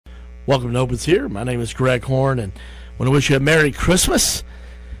Welcome to Opens Here. My name is Greg Horn, and I want to wish you a Merry Christmas.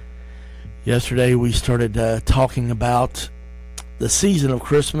 Yesterday we started talking about the season of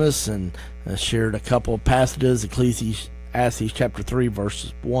Christmas and shared a couple of passages, Ecclesiastes chapter 3,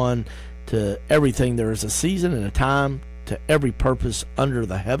 verses 1, to everything there is a season and a time to every purpose under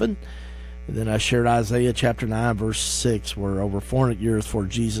the heaven. And then I shared Isaiah chapter 9, verse 6, where over 400 years before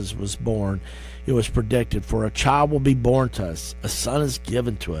Jesus was born, it was predicted, "For a child will be born to us, a son is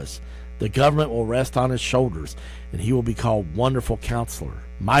given to us. The government will rest on his shoulders, and he will be called Wonderful Counselor,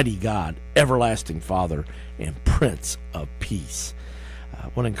 Mighty God, Everlasting Father, and Prince of Peace." I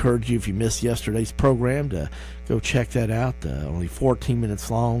want to encourage you, if you missed yesterday's program, to go check that out. Only 14 minutes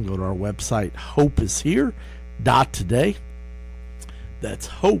long. Go to our website, hopeishere.today. That's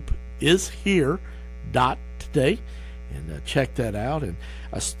hopeishere.today. And check that out. And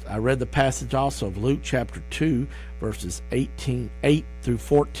I read the passage also of Luke chapter 2, verses 8 through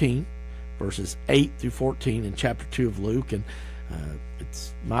 14. Verses 8 through 14 in chapter 2 of Luke. And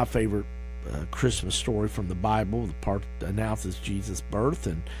it's my favorite Christmas story from the Bible, the part that announces Jesus' birth.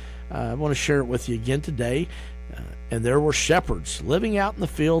 And I want to share it with you again today. And there were shepherds living out in the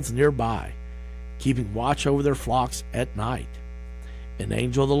fields nearby, keeping watch over their flocks at night. An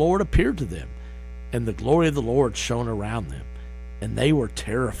angel of the Lord appeared to them, and the glory of the Lord shone around them, and they were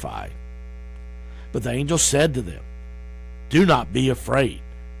terrified. But the angel said to them, "Do not be afraid.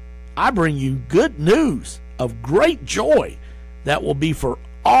 I bring you good news of great joy that will be for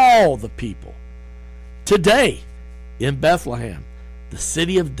all the people. Today, in Bethlehem, the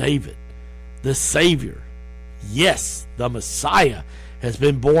city of David, the Savior, yes, the Messiah, has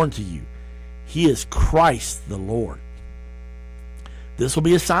been born to you. He is Christ the Lord. This will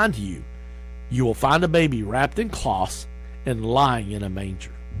be a sign to you. You will find a baby wrapped in cloths and lying in a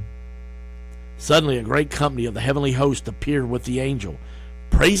manger." Suddenly a great company of the heavenly host appeared with the angel,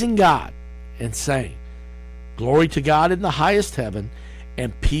 praising God and saying, "Glory to God in the highest heaven,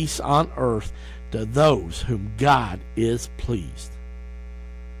 and peace on earth to those whom God is pleased."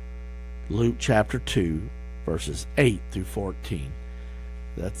 Luke chapter 2, verses 8 through 14.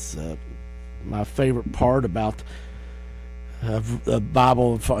 That's my favorite part about the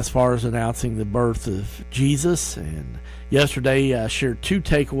Bible as far as announcing the birth of Jesus. And yesterday I shared 2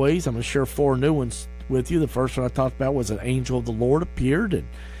 takeaways. I'm going to share 4 new ones with you. The first one I talked about was an angel of the Lord appeared and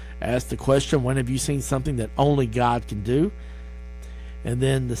asked the question, when have you seen something that only God can do? And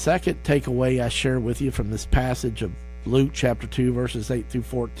then the second takeaway I shared with you from this passage of Luke chapter 2, verses 8 through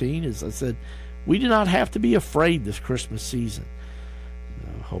 14 is I said, we do not have to be afraid this Christmas season. I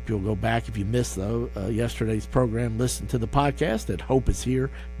hope you'll go back, if you missed yesterday's program, listen to the podcast at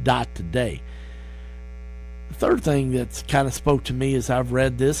hopeishere.today. The third thing that's kind of spoke to me as I've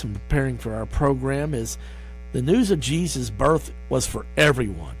read this and preparing for our program is the news of Jesus' birth was for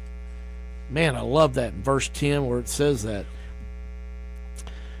everyone. Man, I love that in verse 10 where it says that,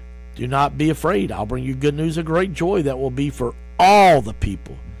 "Do not be afraid. I'll bring you good news of great joy that will be for all the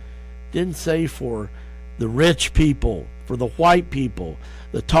people." Didn't say for the rich people, for the white people,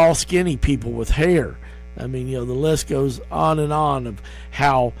 the tall, skinny people with hair. I mean, the list goes on and on of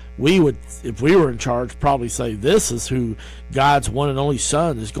how we would, if we were in charge, probably say this is who God's one and only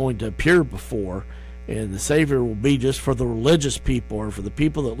Son is going to appear before, and the Savior will be just for the religious people or for the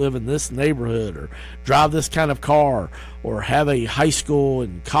people that live in this neighborhood or drive this kind of car or have a high school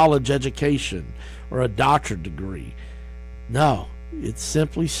and college education or a doctorate degree. No, it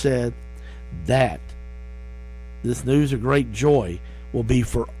simply said that this news of great joy will be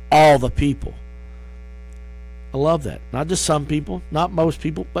for all the people. I love that. Not just some people, not most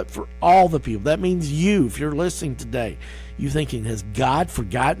people, but for all the people. That means you, if you're listening today, you thinking, has God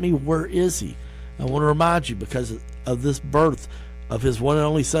forgotten me? Where is he? I want to remind you, because of this birth of his one and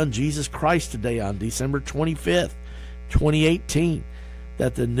only Son, Jesus Christ, today on December 25th, 2018,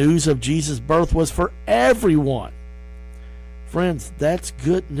 that the news of Jesus' birth was for everyone. Friends, that's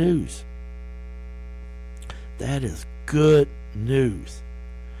good news. That is good news.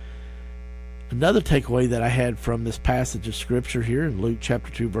 Another takeaway that I had from this passage of Scripture here in Luke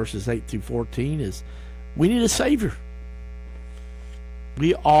chapter 2, verses 8 through 14 is we need a Savior.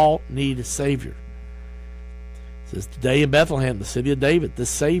 We all need a Savior. It says, "Today in Bethlehem, the city of David, the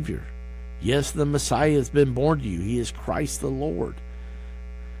Savior. Yes, the Messiah has been born to you. He is Christ the Lord."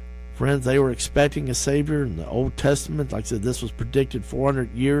 Friends, they were expecting a Savior in the Old Testament. Like I said, this was predicted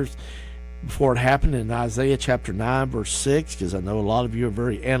 400 years before it happened in Isaiah chapter 9, verse 6, because I know a lot of you are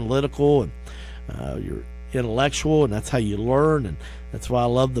very analytical and you're intellectual, and that's how you learn, and that's why I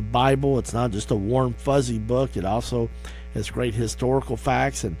love the Bible. It's not just a warm, fuzzy book. It also has great historical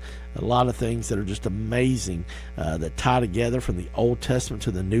facts, and a lot of things that are just amazing that tie together from the Old Testament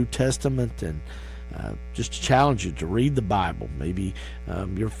to the New Testament. And just to challenge you to read the Bible. Maybe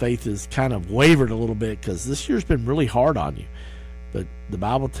your faith is kind of wavered a little bit because this year's been really hard on you. But the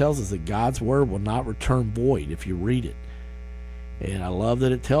Bible tells us that God's Word will not return void if you read it. And I love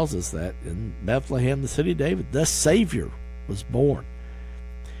that it tells us that in Bethlehem, the city of David, the Savior was born.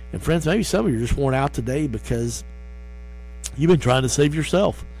 And friends, maybe some of you are just worn out today because you've been trying to save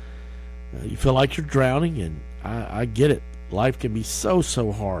yourself. You feel like you're drowning, and I get it. Life can be so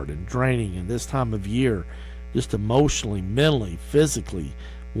hard and draining in this time of year, just emotionally, mentally, physically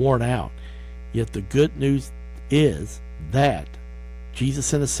worn out. Yet the good news is that Jesus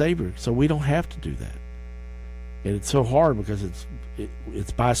sent a Savior, so we don't have to do that. And it's so hard because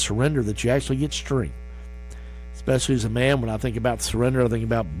it's by surrender that you actually get strength. Especially as a man, when I think about surrender, I think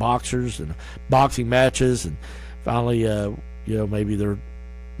about boxers and boxing matches, and finally, maybe their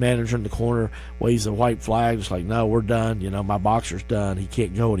manager in the corner waves a white flag, just like, no, we're done. My boxer's done. He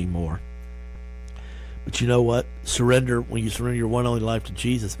can't go anymore. But you know what? When you surrender your one only life to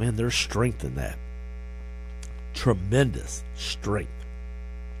Jesus, man, there's strength in that. Tremendous strength.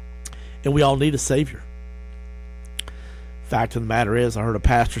 And we all need a Savior. Fact of the matter is, I heard a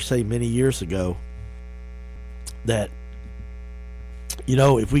pastor say many years ago that,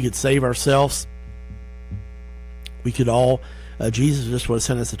 if we could save ourselves, we could all, Jesus just would have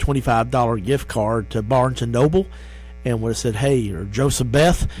sent us a $25 gift card to Barnes & Noble and would have said, hey, or Joseph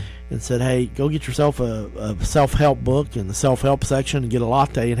Beth, and said, hey, go get yourself a self-help book in the self-help section and get a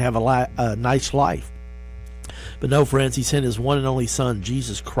latte and have a nice life. But no, friends, he sent his one and only Son,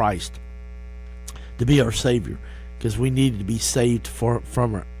 Jesus Christ, to be our Savior, because we needed to be saved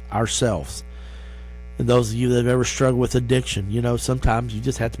from ourselves. And those of you that have ever struggled with addiction, sometimes you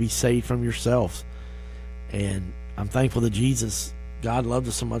just have to be saved from yourselves. And I'm thankful that God loved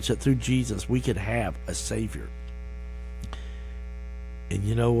us so much that through Jesus we could have a Savior. And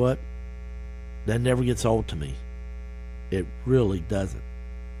you know what? That never gets old to me. It really doesn't.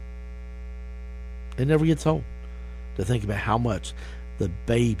 It never gets old to think about how much the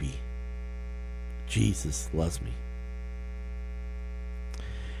baby Jesus loves me.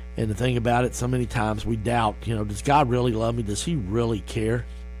 And the thing about it, so many times we doubt, does God really love me? Does he really care?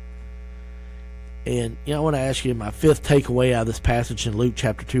 And, I want to ask you, my fifth takeaway out of this passage in Luke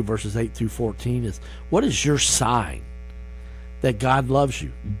chapter 2, verses 8 through 14 is, what is your sign that God loves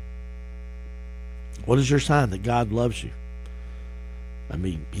you? What is your sign that God loves you? I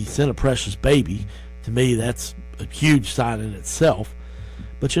mean, he sent a precious baby. To me, that's a huge sign in itself.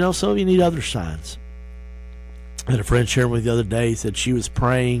 But, some of you need other signs. I had a friend sharing with me the other day, said she was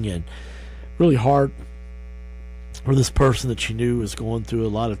praying and really hard for this person that she knew was going through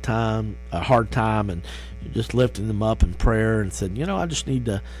a hard time, and just lifting them up in prayer and said, I just need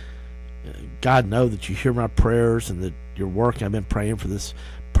to, God, know that you hear my prayers and that you're working. I've been praying for this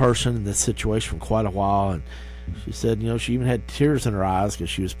person in this situation for quite a while. And she said, she even had tears in her eyes because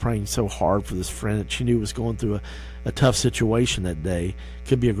she was praying so hard for this friend that she knew was going through a tough situation that day.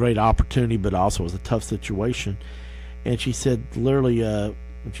 Could be a great opportunity, but also was a tough situation. And she said, literally,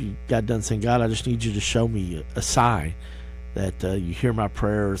 when she got done saying, God, I just need you to show me a sign that you hear my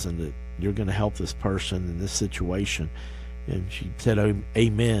prayers and that you're going to help this person in this situation. And she said,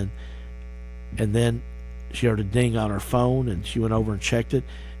 amen. And then she heard a ding on her phone, and she went over and checked it.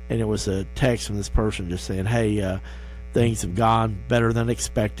 And it was a text from this person just saying, hey, things have gone better than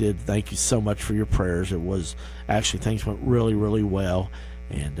expected. Thank you so much for your prayers. It was actually, things went really, really well.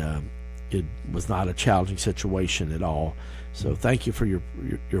 And it was not a challenging situation at all. So thank you for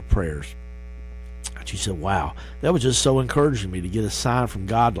your prayers. And she said, wow, that was just so encouraging me to get a sign from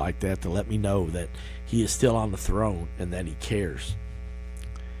God like that to let me know that he is still on the throne and that he cares.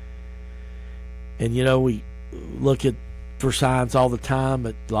 And, we look for signs all the time,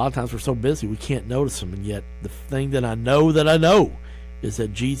 but a lot of times we're so busy we can't notice them. And yet the thing that I know is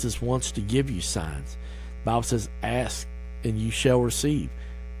that Jesus wants to give you signs. The Bible says, ask and you shall receive.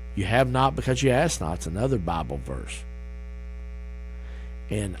 You have not because you ask not. It's another Bible verse.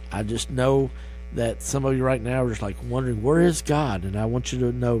 And I just know that some of you right now are just like wondering, where is God? And I want you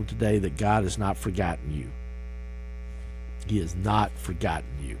to know today that God has not forgotten you. He has not forgotten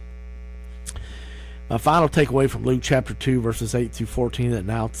you. My final takeaway from Luke chapter 2, verses 8 through 14 that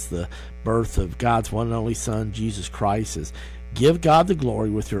announced the birth of God's one and only Son, Jesus Christ, is give God the glory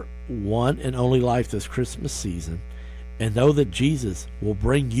with your one and only life this Christmas season, and know that Jesus will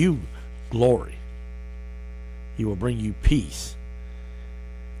bring you glory. He will bring you peace.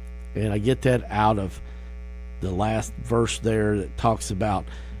 And I get that out of the last verse there that talks about,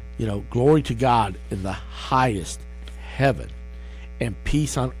 glory to God in the highest heaven, and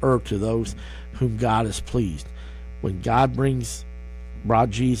peace on earth to those whom God is pleased. When God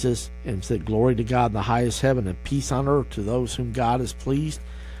brought Jesus and said, glory to God in the highest heaven and peace on earth to those whom God is pleased,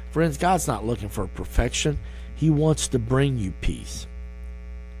 friends, God's not looking for perfection. He wants to bring you peace.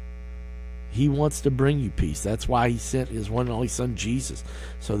 He wants to bring you peace. That's why he sent his one and only son, Jesus,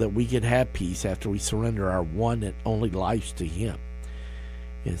 so that we could have peace after we surrender our one and only lives to him.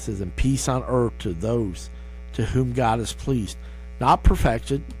 And it says, and peace on earth to those to whom God is pleased. Not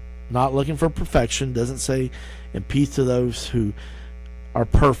perfected, not looking for perfection. Doesn't say, and peace to those who are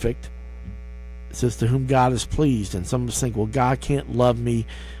perfect. It says, to whom God is pleased. And some of us think, well, God can't love me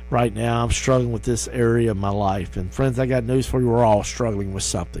right now. I'm struggling with this area of my life. And friends, I got news for you. We're all struggling with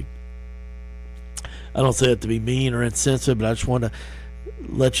something. I don't say it to be mean or insensitive, but I just want to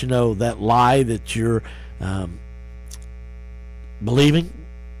let you know that lie that you're believing,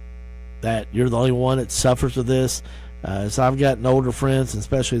 that you're the only one that suffers with this. As I've gotten older, friends, and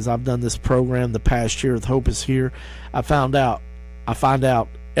especially as I've done this program the past year with Hope is Here, I find out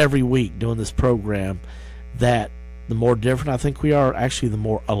every week doing this program that the more different I think we are, actually the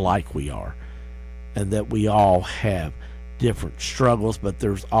more alike we are, and that we all have different struggles, but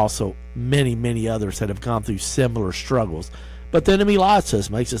there's also many, many others that have gone through similar struggles. But the enemy lies to us,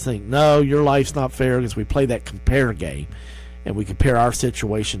 makes us think, no, your life's not fair, because we play that compare game, and we compare our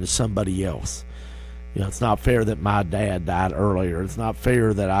situation to somebody else. You know, it's not fair that my dad died earlier. It's not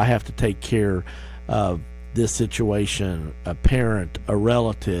fair that I have to take care of this situation, a parent, a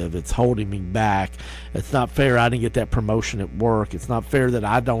relative. It's holding me back. It's not fair I didn't get that promotion at work. It's not fair that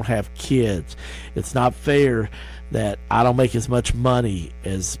I don't have kids. It's not fair that I don't make as much money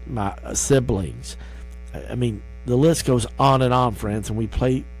as my siblings. I mean, the list goes on and on, friends, and we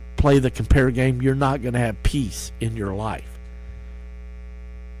play the compare game. You're not going to have peace in your life.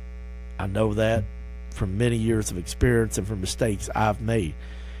 I know that from many years of experience and from mistakes I've made.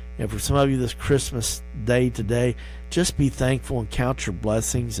 And for some of you this Christmas day today, just be thankful and count your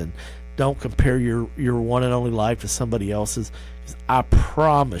blessings, and don't compare your one and only life to somebody else's. 'Cause I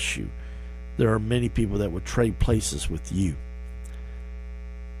promise you, there are many people that would trade places with you.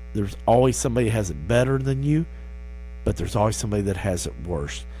 There's always somebody that has it better than you, but there's always somebody that has it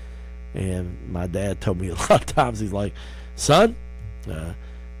worse. And my dad told me a lot of times, he's like, son,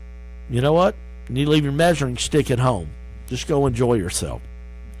 you know what? You need to leave your measuring stick at home. Just go enjoy yourself.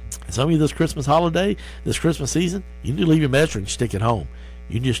 And some of you this Christmas holiday, this Christmas season, you need to leave your measuring stick at home.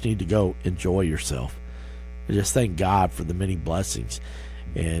 You just need to go enjoy yourself. And just thank God for the many blessings.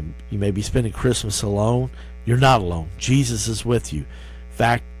 And you may be spending Christmas alone. You're not alone. Jesus is with you. In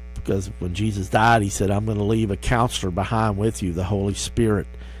fact, because when Jesus died, he said, I'm going to leave a counselor behind with you, the Holy Spirit.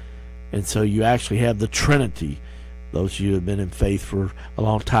 And so you actually have the Trinity. Those of you who have been in faith for a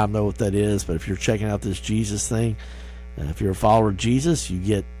long time know what that is. But if you're checking out this Jesus thing, if you're a follower of Jesus, you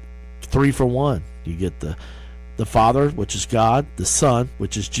get 3 for 1. You get the Father, which is God, the Son,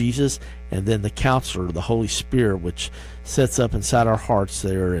 which is Jesus, and then the Counselor, the Holy Spirit, which sets up inside our hearts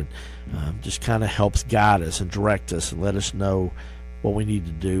there and just kind of helps guide us and direct us and let us know what we need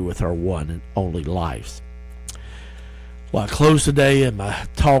to do with our one and only lives. Well, I close today in my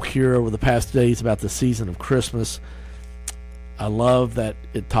talk here over the past days about the season of Christmas. I love that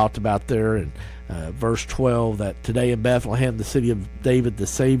it talked about there in verse 12 that today in Bethlehem, the city of David, the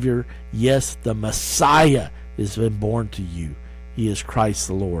Savior, yes, the Messiah, has been born to you. He is Christ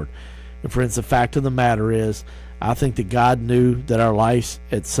the Lord. And friends, the fact of the matter is, I think that God knew that our lives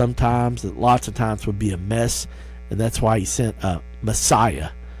lots of times would be a mess, and that's why he sent a Messiah,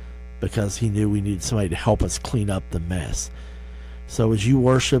 because he knew we needed somebody to help us clean up the mess. So as you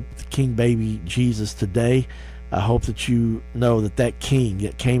worship the King Baby Jesus today, I hope that you know that King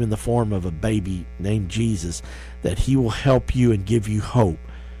that came in the form of a baby named Jesus, that he will help you and give you hope,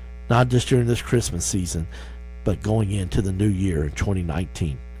 not just during this Christmas season, but going into the new year in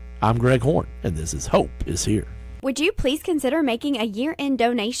 2019. I'm Greg Horn, and this is Hope is Here. Would you please consider making a year-end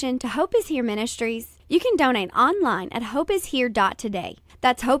donation to Hope is Here Ministries? You can donate online at hopeishere.today.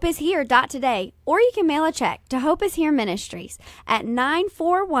 That's hopeishere.today, or you can mail a check to Hope is Here Ministries at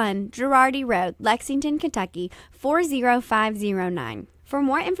 941 Girardi Road, Lexington, Kentucky 40509. For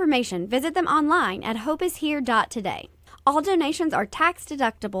more information, visit them online at hopeishere.today. All donations are tax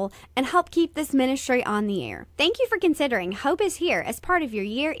deductible and help keep this ministry on the air. Thank you for considering Hope is Here as part of your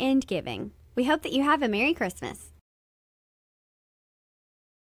year-end giving. We hope that you have a Merry Christmas.